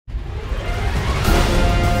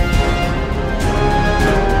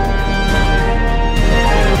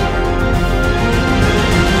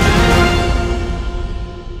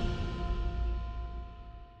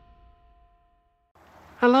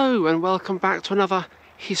Hello and welcome back to another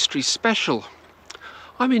history special.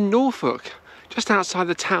 I'm in Norfolk, just outside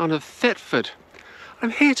the town of Thetford.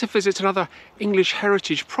 I'm here to visit another English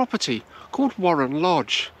heritage property called Warren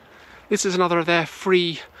Lodge. This is another of their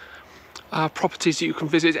free properties that you can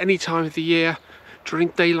visit any time of the year during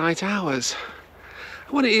daylight hours.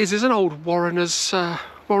 And what it is an old Warrener's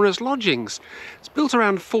lodgings. It's built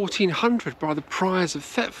around 1400 by the priors of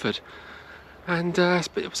Thetford, and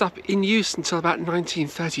it was up in use until about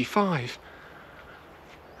 1935.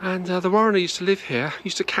 And the Warrener used to live here,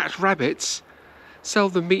 used to catch rabbits, sell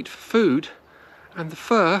the meat for food and the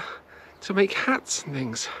fur to make hats and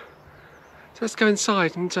things. So let's go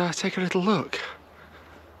inside and take a little look.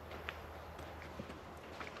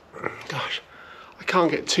 Gosh, I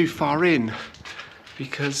can't get too far in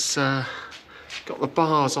because got the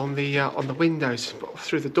bars on the windows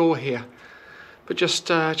through the door here. But just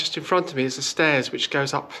in front of me is the stairs which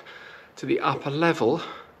goes up to the upper level,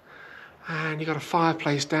 and you've got a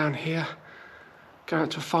fireplace down here. Go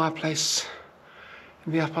out to a fireplace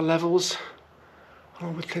in the upper levels,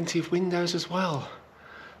 along with plenty of windows as well.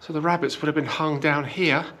 So the rabbits would have been hung down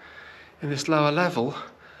here in this lower level,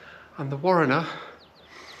 and the Warrener,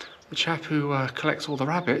 the chap who collects all the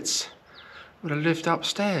rabbits, would have lived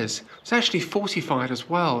upstairs. It's actually fortified as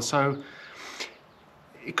well, so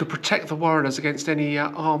it could protect the Warreners against any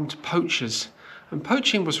armed poachers. And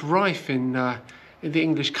poaching was rife in the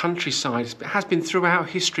English countryside. It has been throughout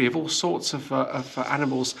history of all sorts of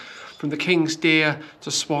animals, from the king's deer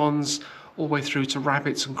to swans, all the way through to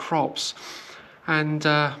rabbits and crops. And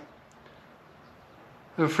there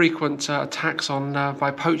were frequent attacks on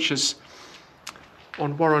by poachers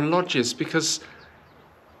on Warren lodges because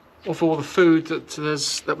of all the food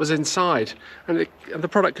that was inside, and the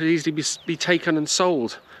product could easily be taken and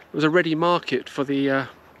sold. There was a ready market for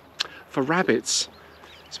for rabbits,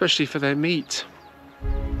 especially for their meat.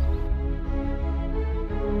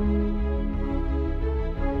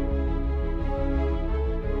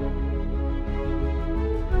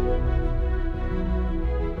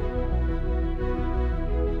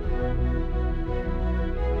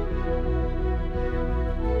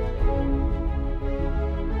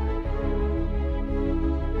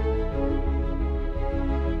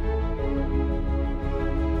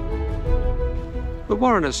 The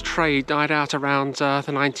Warrener's trade died out around the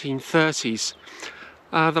 1930s.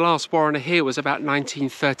 The last Warrener here was about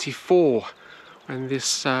 1934, when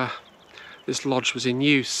this lodge was in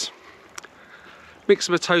use.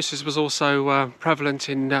 Myxomatosis was also prevalent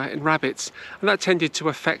in rabbits, and that tended to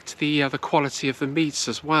affect the quality of the meats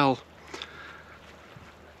as well.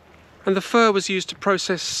 And the fur was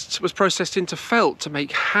processed into felt to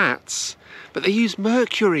make hats, but they used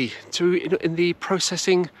mercury in the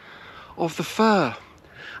processing of the fur,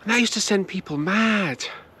 and that used to send people mad.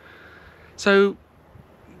 So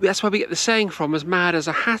that's where we get the saying from, as mad as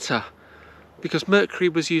a hatter, because mercury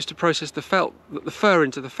was used to process the fur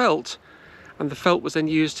into the felt, and the felt was then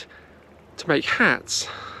used to make hats.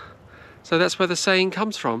 So that's where the saying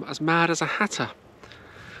comes from, as mad as a hatter.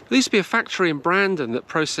 There used to be a factory in Brandon that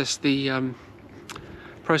processed all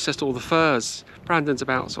the furs. Brandon's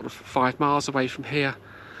about sort of 5 miles away from here,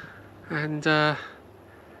 and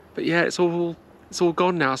but yeah, it's all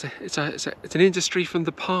gone now. It's an industry from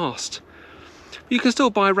the past. You can still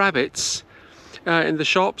buy rabbits in the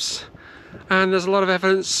shops, and there's a lot of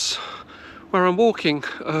evidence where I'm walking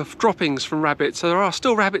of droppings from rabbits. So there are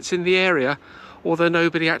still rabbits in the area, although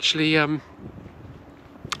nobody actually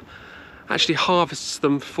harvests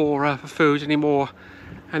them for food anymore,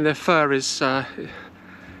 and their fur is. I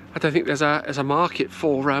don't think there's a market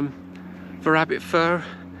for rabbit fur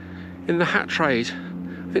in the hat trade.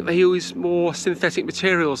 I think they use more synthetic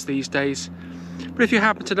materials these days. But if you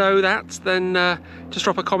happen to know that, then just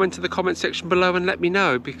drop a comment in the comment section below and let me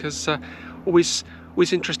know, because always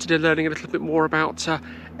interested in learning a little bit more about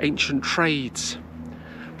ancient trades.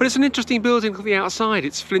 But it's an interesting building from the outside.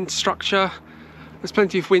 It's flint structure, there's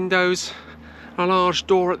plenty of windows, a large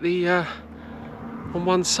door at the on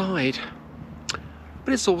one side.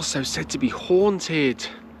 But it's also said to be haunted.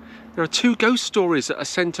 There are 2 ghost stories that are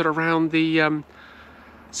centered around the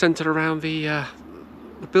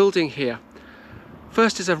building here.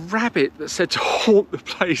 First is a rabbit that's said to haunt the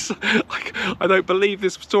place. I don't believe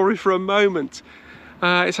this story for a moment.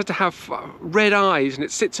 It's said to have red eyes, and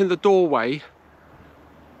it sits in the doorway,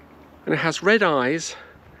 and it has red eyes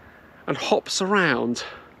and hops around.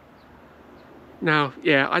 Now,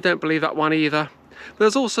 yeah, I don't believe that one either.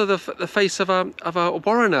 There's also the face of a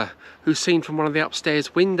Warrener who's seen from one of the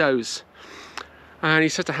upstairs windows, and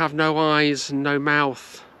he's said to have no eyes and no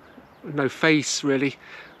mouth, no face really.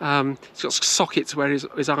 He's got sockets where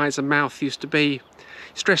his eyes and mouth used to be.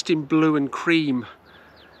 He's dressed in blue and cream.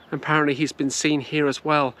 Apparently he's been seen here as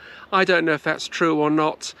well. I don't know if that's true or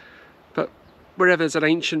not, but wherever there's an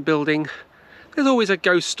ancient building, there's always a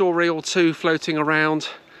ghost story or two floating around.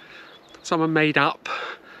 Some are made up,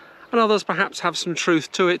 and others perhaps have some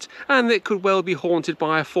truth to it, and it could well be haunted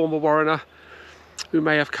by a former warrener who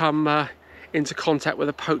may have come into contact with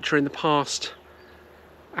a poacher in the past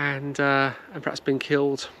and perhaps been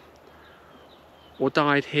killed or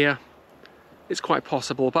died here. It's quite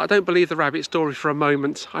possible, but I don't believe the rabbit story for a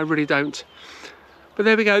moment. I really don't. But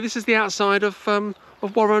there we go. This is the outside of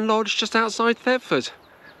Warren Lodge, just outside Thetford,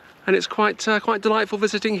 and it's quite delightful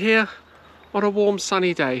visiting here on a warm,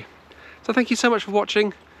 sunny day. So thank you so much for watching,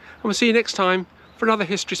 and we'll see you next time for another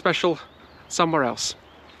history special somewhere else.